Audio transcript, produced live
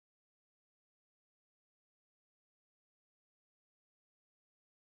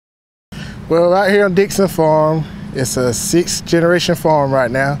Well, right here on Dixon Farm, it's a 6th generation farm right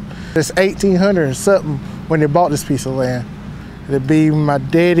now. It's 1800 and something when they bought this piece of land. It'd be my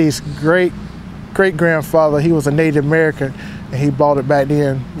daddy's great-grandfather. He was a Native American, and he bought it back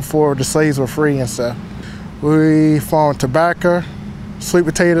then before the slaves were free and stuff. We farm tobacco, sweet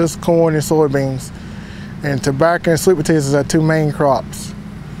potatoes, corn, and soybeans. And tobacco and sweet potatoes are our 2 main crops.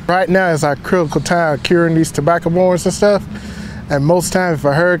 Right now is our critical time of curing these tobacco borers and stuff. And most times if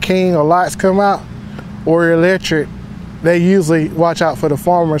a hurricane or lights come out, Horry Electric, they usually watch out for the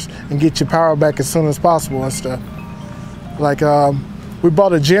farmers and get your power back as soon as possible and stuff. Like we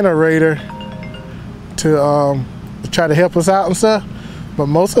bought a generator to try to help us out and stuff, but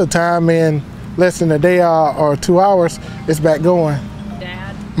most of the time in less than a day or 2 hours, it's back going.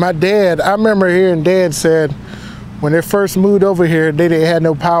 Dad? My dad, I remember hearing Dad said when they first moved over here, they didn't have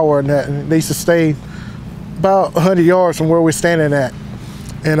no power and that, and they used to stay about 100 yards from where we're standing at.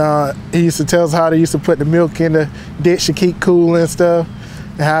 And he used to tell us how they used to put the milk in the ditch to keep cool and stuff,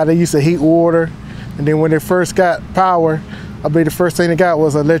 and how they used to heat water. And then when they first got power, I believe the first thing they got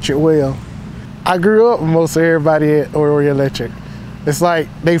was an electric well. I grew up with most of everybody at Horry Electric. It's like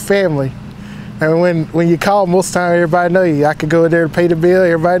they family. And when you call, most of the time everybody know you. I could go there to pay the bill,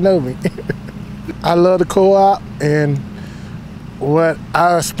 everybody know me. I love the co-op, and what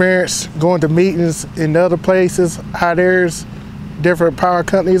I experienced going to meetings in other places, how there's different power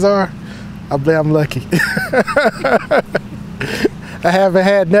companies are, I believe I'm lucky. I haven't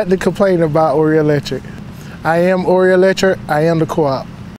had nothing to complain about Horry Electric. I am Horry Electric, I am the co-op.